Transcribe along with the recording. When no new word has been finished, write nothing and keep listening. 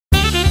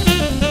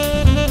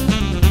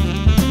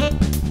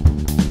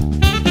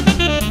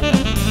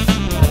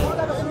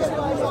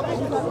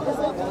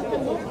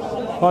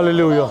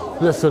Hallelujah.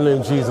 Bless your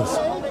name, Jesus.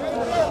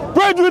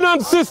 Brethren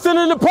and sisters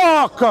in the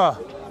park,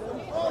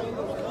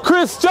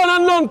 Christian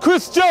and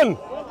non-Christian,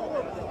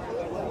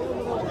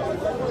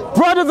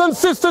 brothers and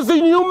sisters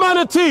in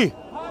humanity,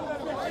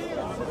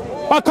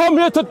 I come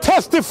here to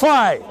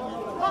testify.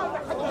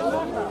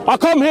 I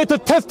come here to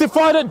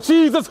testify that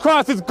Jesus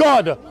Christ is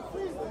God,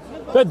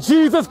 that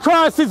Jesus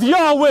Christ is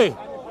Yahweh,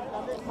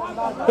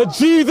 that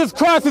Jesus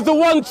Christ is the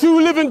one true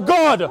living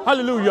God.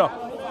 Hallelujah.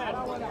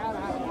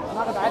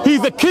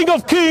 He's the King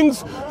of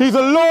Kings. He's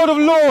the Lord of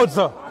Lords.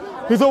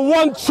 He's the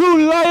one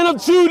true Lion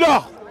of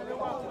Judah.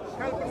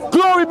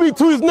 Glory be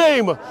to his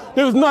name.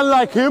 There is none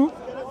like him.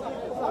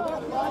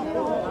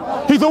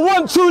 He's the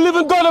one true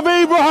living God of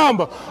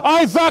Abraham,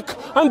 Isaac,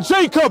 and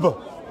Jacob.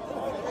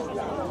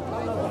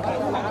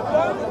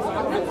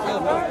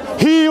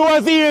 He who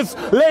has ears,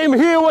 let him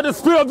hear what the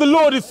Spirit of the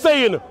Lord is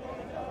saying.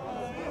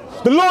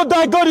 The Lord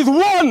thy God is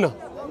one.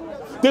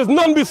 There's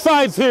none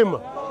besides him.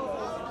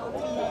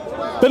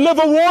 There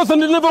never was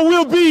and there never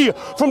will be.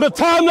 From the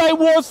time that it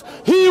was,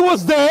 he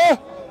was there,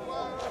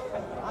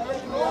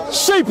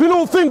 shaping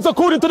all things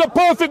according to the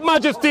perfect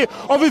majesty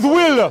of his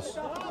will.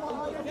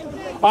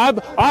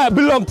 I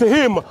belong to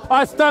him.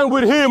 I stand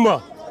with him.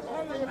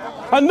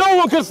 And no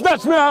one can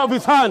snatch me out of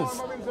his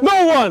hands.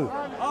 No one.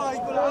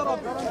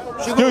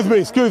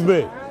 Excuse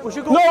me.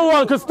 No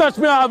one can snatch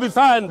me out of his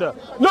hand.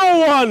 No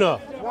one.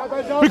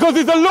 Because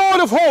he's the Lord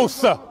of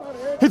hosts.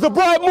 He's a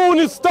bright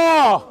morning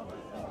star.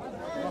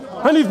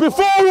 And he's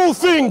before all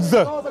things.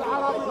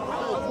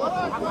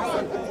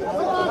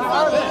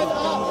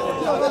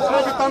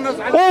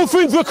 All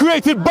things were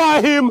created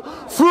by him,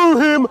 through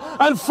him,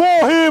 and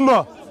for him.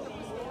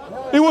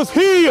 It was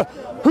he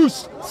who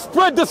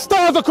spread the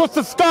stars across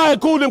the sky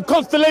and called them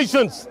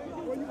constellations.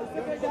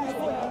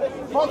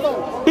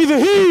 It's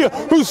he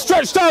who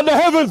stretched out the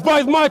heavens by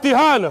his mighty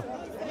hand.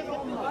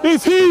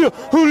 It's he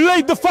who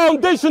laid the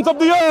foundations of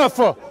the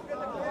earth.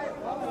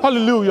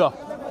 Hallelujah.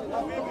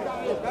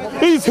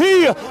 It's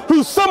he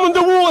who summoned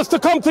the waters to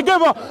come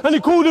together and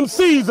he called them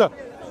seas.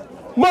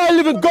 My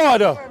living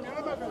God.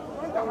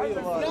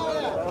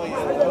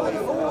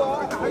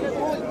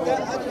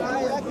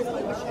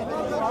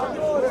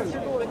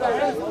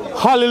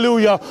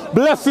 Hallelujah.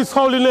 Bless his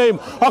holy name.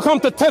 I come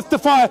to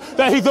testify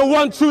that he's the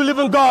one true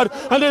living God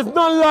and there's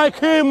none like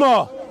him.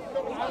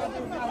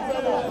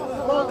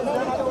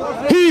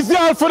 He's the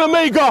Alpha and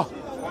Omega.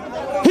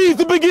 He's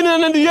the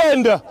beginning and the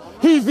end.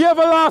 He's the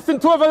everlasting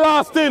to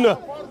everlasting.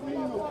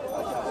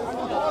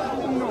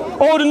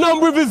 Oh, the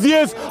number of his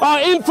years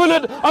are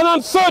infinite and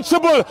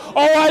unsearchable.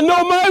 Oh, I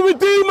know my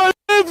Redeemer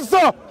lives.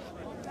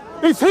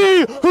 It's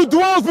he who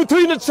dwells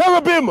between the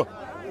cherubim.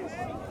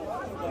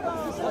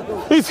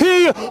 It's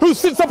he who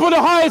sits up on the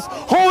highest,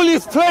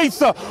 holiest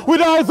place with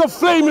eyes of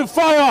flaming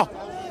fire,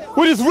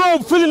 with his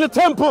robe filling the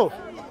temple.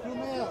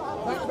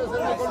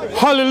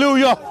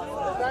 Hallelujah.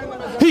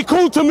 He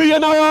called to me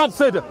and I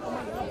answered.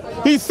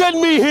 He sent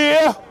me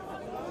here.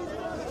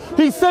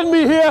 He sent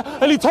me here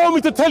and he told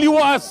me to tell you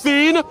what I've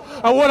seen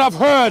and what I've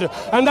heard.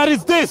 And that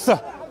is this.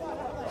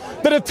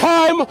 That a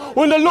time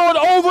when the Lord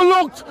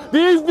overlooked the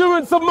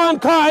ignorance of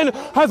mankind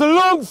has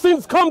long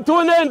since come to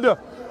an end.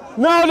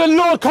 Now the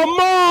Lord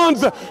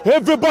commands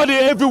everybody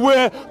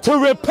everywhere to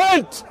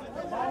repent.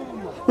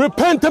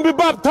 Repent and be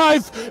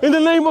baptized in the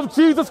name of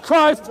Jesus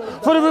Christ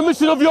for the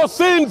remission of your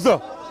sins.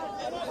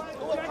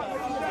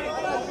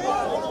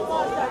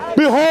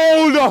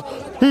 Behold,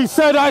 he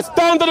said, I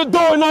stand at the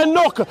door and I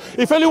knock.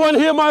 If anyone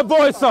hear my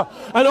voice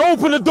and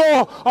open the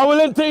door, I will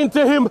enter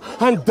into him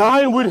and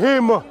dine with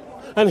him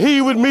and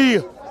he with me.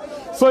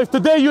 So if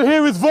today you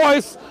hear his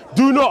voice,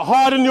 do not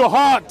harden your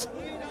heart.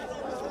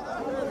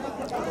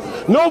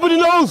 Nobody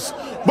knows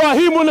by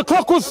him when the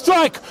clock will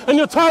strike and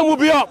your time will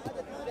be up.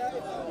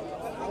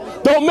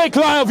 Don't make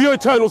light of your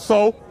eternal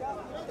soul.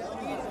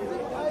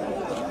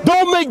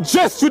 Don't make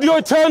jest with your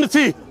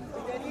eternity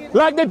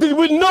like they did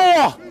with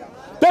Noah.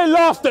 They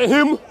laughed at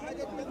him.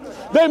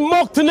 They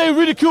mocked and they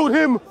ridiculed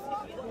him.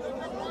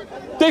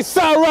 They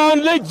sat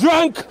around, they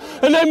drank,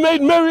 and they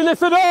made merry and they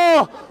said,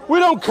 oh, we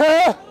don't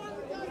care.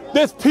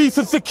 There's peace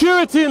and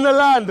security in the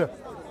land.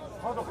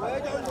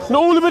 And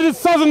all of it is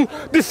sudden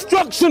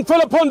destruction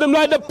fell upon them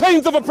like the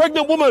pains of a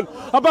pregnant woman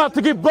about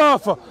to give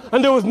birth,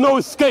 and there was no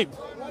escape.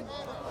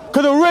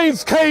 Because the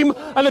rains came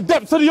and the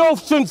depths of the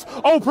oceans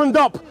opened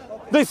up.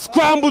 They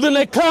scrambled and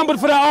they clambered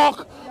for the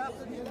ark,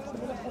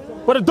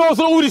 but the doors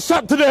had already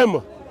shut to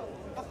them.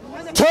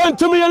 Turn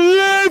to me and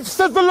live,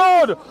 says the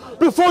Lord,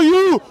 before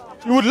you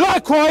would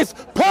likewise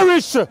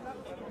perish.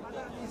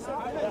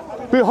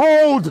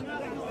 Behold,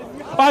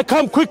 I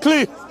come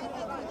quickly.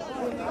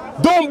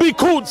 Don't be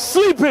caught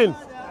sleeping.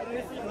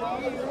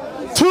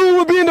 2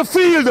 will be in the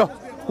field,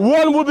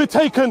 1 will be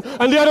taken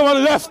and the other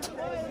one left.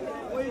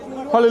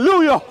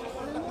 Hallelujah.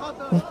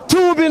 2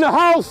 will be in the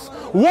house,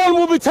 1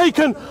 will be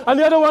taken and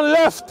the other one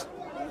left.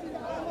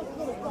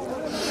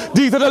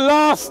 These are the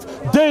last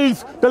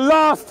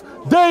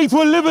days,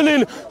 we're living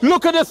in.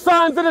 Look at the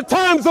signs of the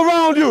times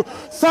around you.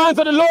 Signs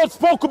that the Lord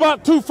spoke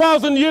about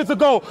 2,000 years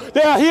ago.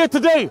 They are here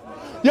today.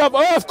 You have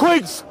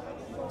earthquakes,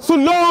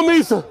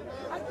 tsunamis,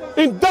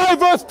 in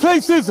diverse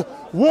places,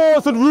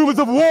 wars and rumors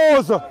of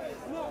wars,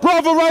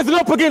 brother rising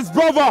up against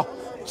brother,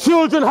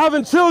 children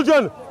having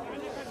children.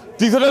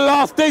 These are the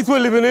last days we're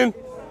living in.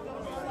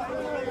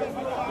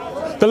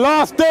 The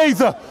last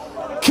days,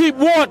 keep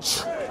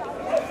watch,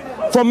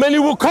 for many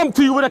will come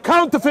to you with a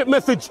counterfeit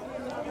message.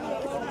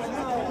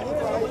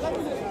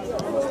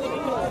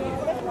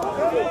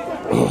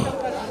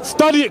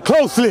 Study it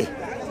closely.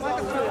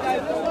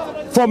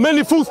 For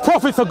many false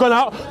prophets have gone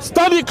out.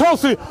 Study it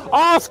closely.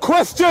 Ask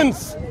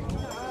questions.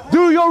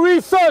 Do your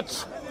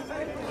research.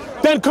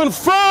 Then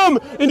confirm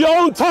in your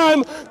own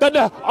time that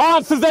the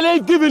answers that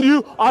they've given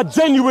you are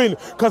genuine.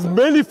 Because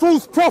many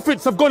false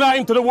prophets have gone out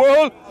into the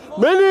world.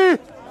 Many.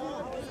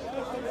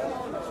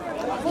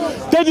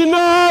 They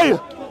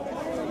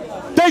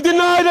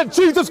deny that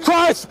Jesus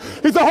Christ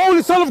is the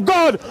Holy Son of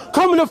God,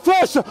 come in the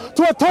flesh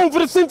to atone for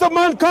the sins of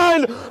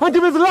mankind and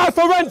give his life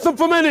a ransom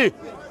for many.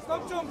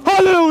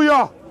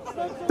 Hallelujah.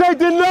 They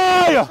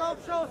deny.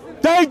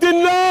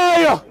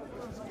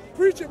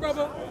 Preach it,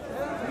 brother.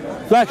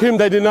 Like him,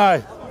 they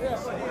deny.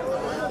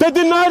 They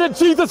deny that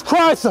Jesus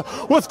Christ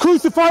was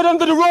crucified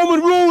under the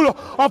Roman rule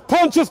of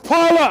Pontius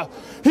Pilate.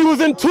 He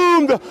was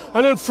entombed,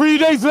 and then 3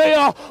 days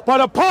later, by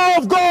the power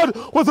of God,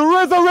 was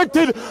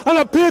resurrected and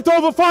appeared to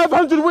over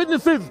 500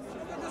 witnesses.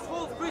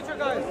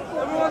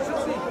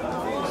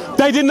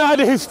 They deny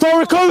the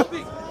historical,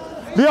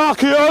 the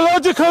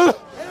archaeological,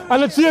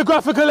 and the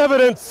geographical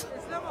evidence.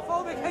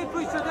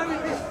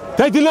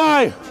 They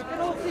deny.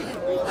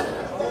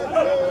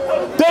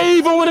 They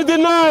even want to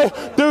deny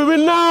the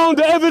renowned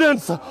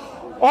evidence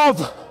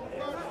of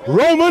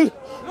Roman,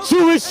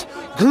 Jewish,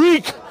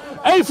 Greek,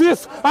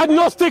 atheist,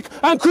 agnostic,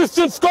 and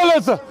Christian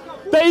scholars.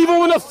 They even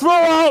want to throw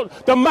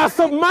out the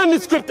massive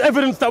manuscript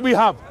evidence that we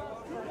have.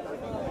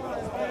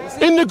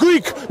 In the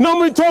Greek,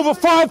 numbering to over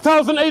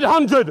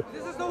 5,800.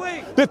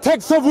 The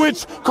text of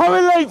which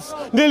correlates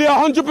nearly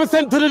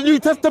 100% to the New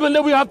Testament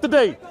that we have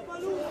today.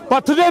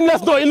 But to them,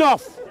 that's not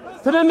enough.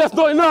 To them, that's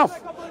not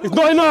enough. It's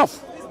not enough.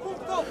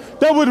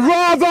 They would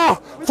rather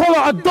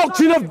follow a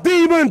doctrine of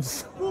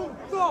demons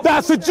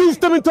that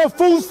seduced them into a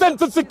false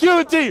sense of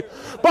security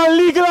by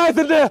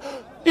legalizing their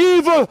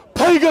evil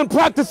pagan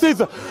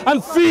practices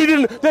and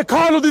feeding their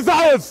carnal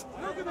desires.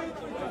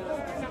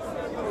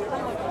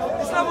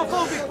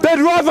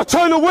 They'd rather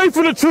turn away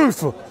from the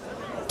truth,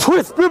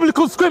 twist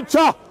biblical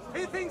scripture,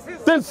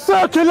 than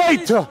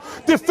circulate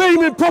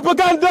defaming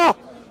propaganda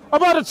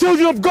about the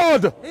children of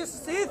God. He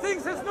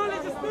thinks his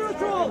knowledge is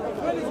spiritual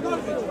when he's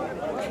garbage.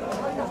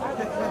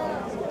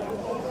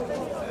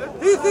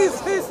 He thinks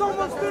he's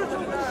someone spiritual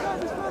when he's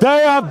garbage.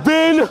 They have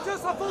been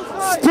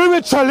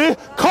spiritually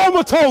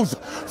comatose,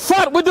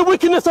 fat with the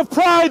wickedness of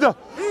pride,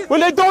 when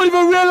they don't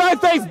even realize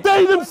that it's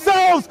they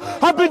themselves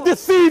have been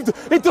deceived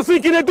into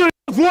thinking they're doing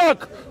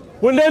work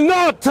when they're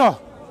not.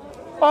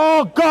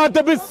 Oh God,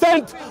 they've been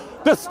sent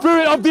the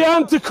spirit of the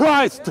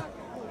Antichrist.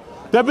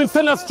 They've been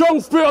sent a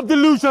strong spirit of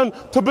delusion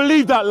to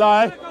believe that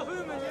lie.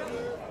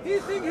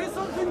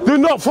 Do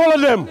not follow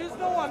them.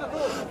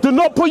 Do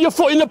not put your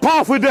foot in the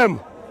path with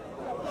them.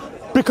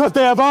 Because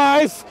they have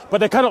eyes, but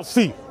they cannot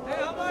see.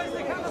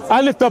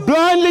 And if the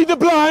blind lead the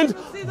blind,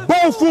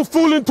 both will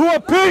fall into a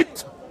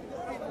pit.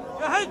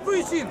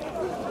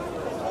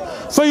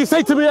 So you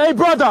say to me, hey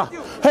brother,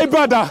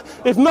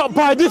 if not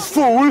by this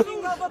fool,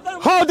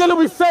 how then are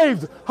we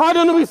saved? How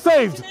then are we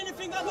saved?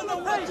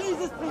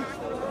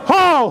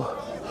 How?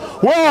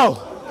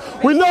 Well,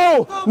 we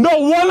know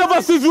not one of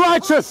us is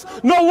righteous.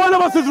 Not one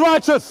of us is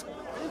righteous.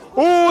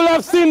 All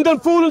have sinned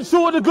and fallen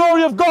short of the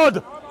glory of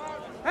God.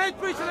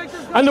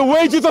 And the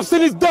wages of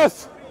sin is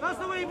death.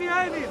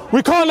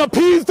 We can't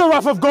appease the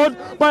wrath of God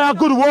by our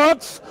good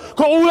works,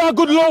 because all our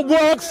good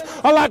works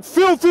are like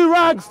filthy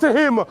rags to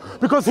him,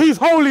 because he's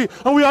holy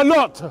and we are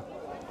not.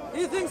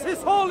 He thinks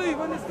he's holy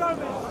when he's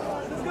garbage.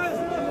 This guy's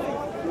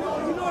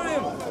ignore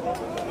him.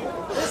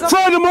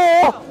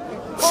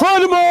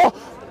 Furthermore,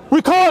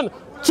 we can't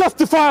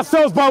justify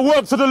ourselves by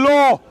works of the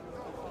law.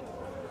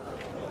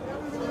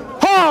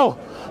 How?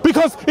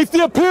 Because it's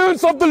the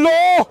appearance of the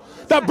law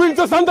that brings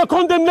us under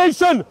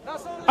condemnation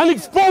and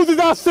exposes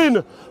our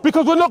sin,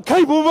 because we're not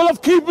capable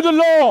of keeping the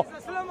law.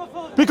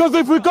 Because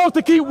if we go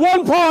to keep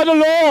one part of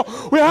the law,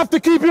 we have to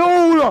keep it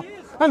all.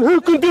 And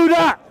who can do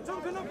that?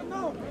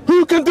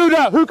 Who can do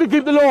that? Who can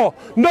keep the law?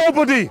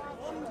 Nobody.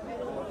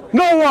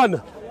 No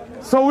one.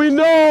 So we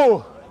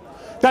know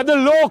that the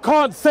law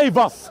can't save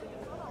us.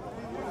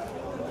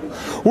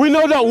 We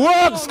know that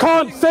works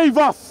can't save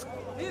us.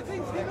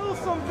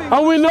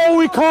 And we know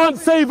we can't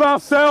save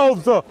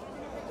ourselves.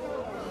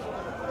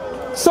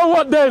 So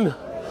what then?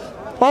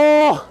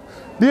 Oh,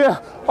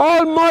 the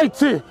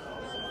almighty,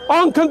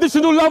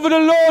 unconditional love of the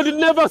Lord, it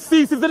never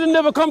ceases and it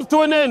never comes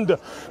to an end.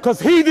 Because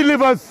he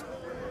delivers,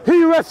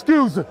 he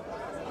rescues.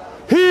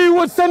 He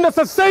would send us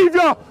a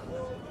savior.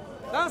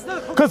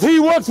 Because he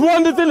works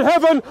wonders in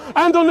heaven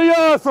and on the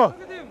earth.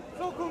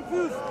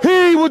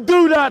 He would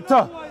do that.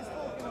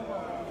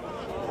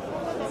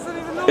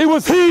 It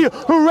was he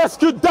who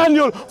rescued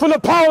Daniel from the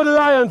power of the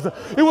lions.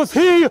 It was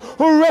he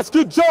who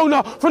rescued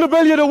Jonah from the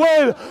belly of the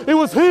whale. It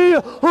was he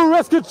who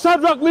rescued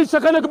Shadrach,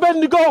 Meshach, and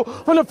Abednego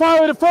from the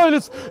fire of the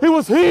furnace. It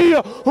was he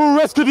who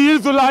rescued the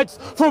Israelites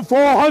from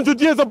 400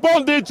 years of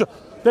bondage.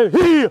 Then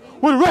he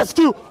will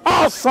rescue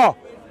us.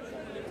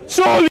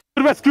 Surely he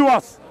will rescue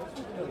us.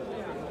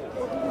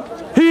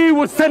 He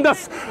will send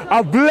us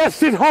a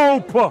blessed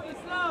hope,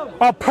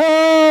 a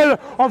pearl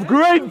of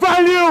great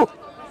value.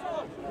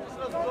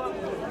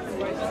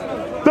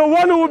 The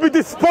one who will be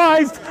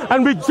despised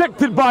and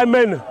rejected by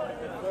men.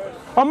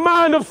 A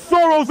man of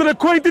sorrows and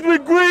acquainted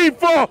with grief.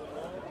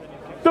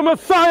 The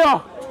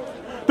Messiah,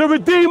 the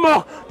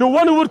Redeemer, the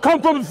one who would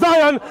come from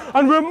Zion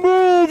and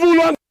remove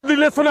all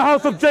ungodliness from the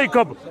house of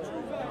Jacob.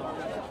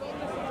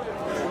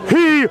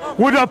 He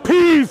would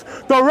appease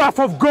the wrath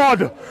of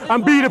God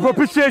and be the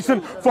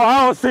propitiation for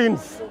our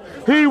sins.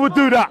 He would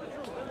do that.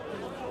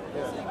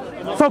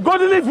 So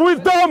God in his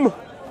wisdom,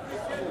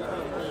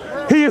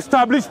 he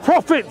established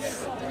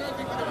prophets,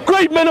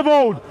 great men of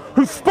old,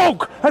 who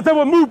spoke as they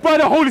were moved by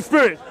the Holy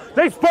Spirit.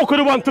 They spoke of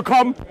the one to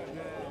come.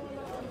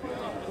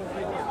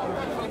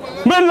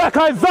 Men like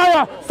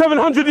Isaiah,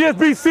 700 years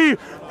BC,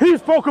 he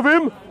spoke of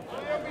him.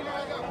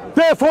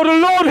 Therefore the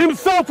Lord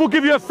himself will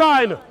give you a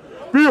sign.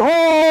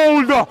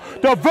 Behold,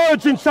 the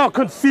virgin shall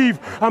conceive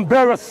and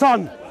bear a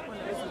son,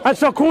 and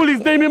shall call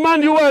his name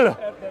Emmanuel.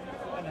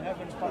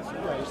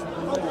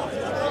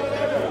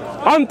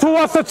 Unto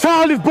us a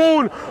child is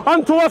born,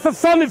 unto us a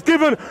son is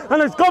given,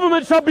 and his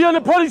government shall be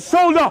upon his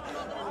shoulder.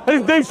 And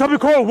his name shall be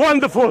called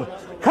Wonderful,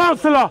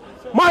 Counselor,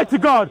 Mighty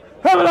God,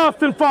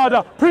 Everlasting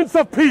Father, Prince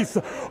of Peace.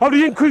 Of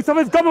the increase of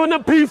his government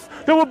and peace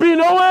there will be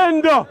no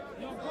end.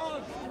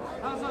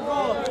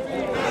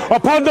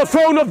 Upon the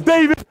throne of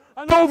David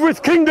and over his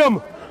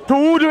kingdom, to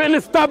order and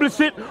establish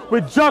it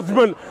with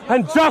judgment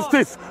and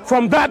justice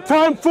from that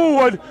time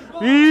forward,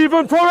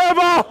 even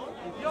forever.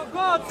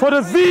 For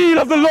the zeal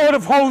of the Lord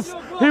of hosts,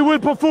 he will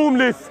perform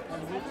this.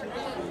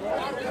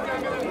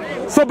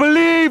 So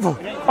believe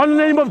on the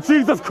name of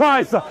Jesus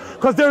Christ,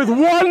 because there is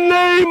one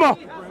name,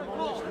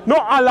 not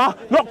Allah,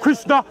 not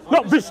Krishna,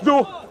 not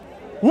Vishnu,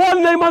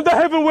 one name under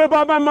heaven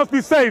whereby man must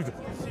be saved.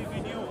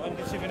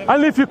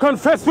 And if you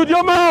confess with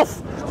your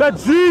mouth that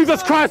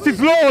Jesus Christ is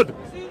Lord,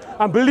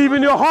 and believe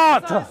in your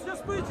heart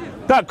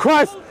that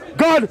Christ,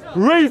 God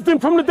raised him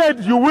from the dead,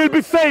 you will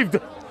be saved.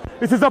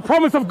 This is a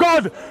promise of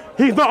God.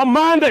 He's not a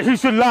man that he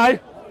should lie.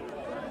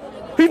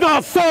 He's not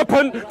a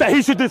serpent that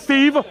he should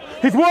deceive.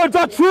 His words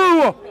are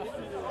true.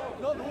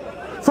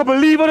 So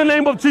believe in the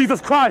name of Jesus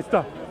Christ.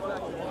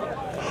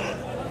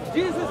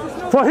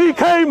 For he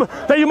came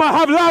that you might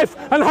have life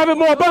and have it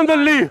more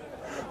abundantly.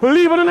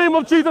 Believe in the name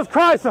of Jesus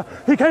Christ.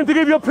 He came to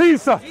give you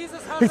peace.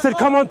 He said,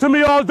 come unto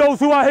me all those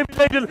who are heavy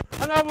laden,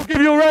 and I will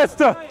give you rest.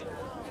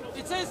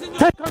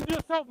 Take unto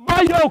yourself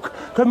my yoke,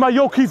 because my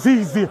yoke is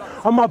easy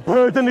and my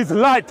burden is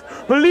light.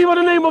 Believe in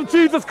the name of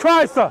Jesus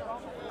Christ.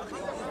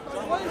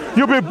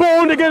 You'll be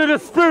born again in the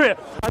Spirit,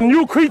 a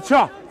new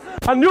creature,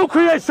 a new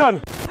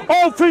creation.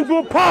 All things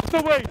will pass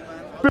away.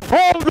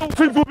 Behold, all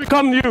things will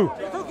become new.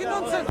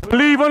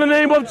 Believe in the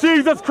name of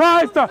Jesus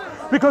Christ,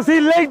 because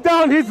he laid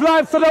down his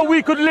life so that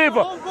we could live.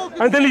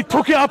 And then he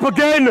took it up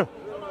again,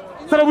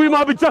 so that we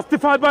might be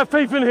justified by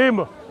faith in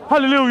him.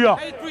 Hallelujah.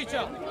 Hate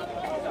preacher.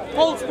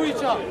 False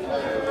preacher.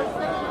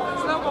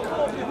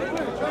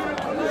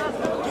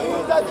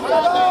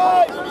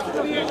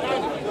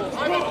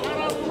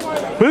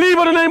 Believe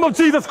in the name of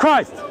Jesus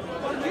Christ.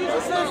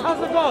 Jesus says, has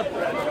a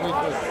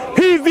God.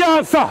 He's the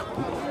answer.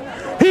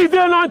 He's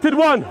the anointed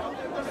one.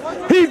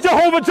 He's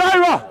Jehovah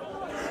Jireh.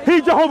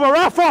 He's Jehovah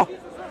Rapha.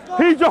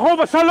 He's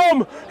Jehovah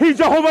Shalom. He's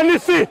Jehovah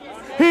Nissi.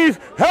 He's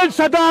El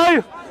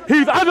Shaddai.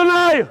 He's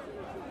Adonai.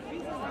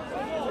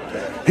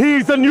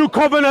 He's the new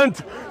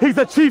covenant. He's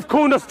the chief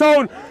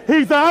cornerstone.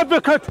 He's the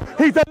advocate.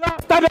 He's the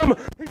last Adam.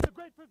 He's the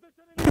great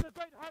physician. He's the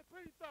great high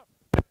priest.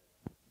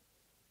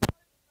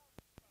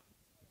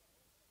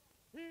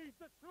 He's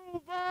the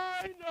true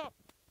vine.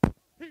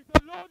 He's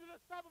the Lord of the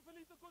Sabbath, and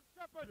he's the good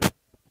shepherd.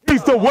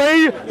 He's the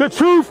way, the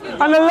truth,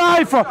 and the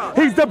life.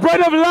 He's the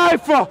bread of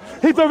life.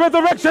 He's the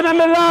resurrection and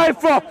the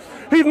life.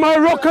 He's my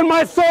rock and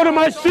my sword and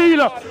my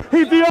shield.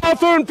 He's the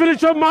author and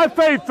finisher of my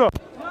faith.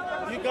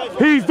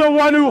 He's the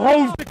one who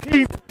holds the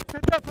keys to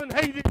death and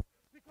Hades,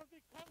 because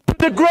he conquered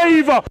the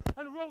grave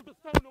and rolled the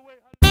stone away.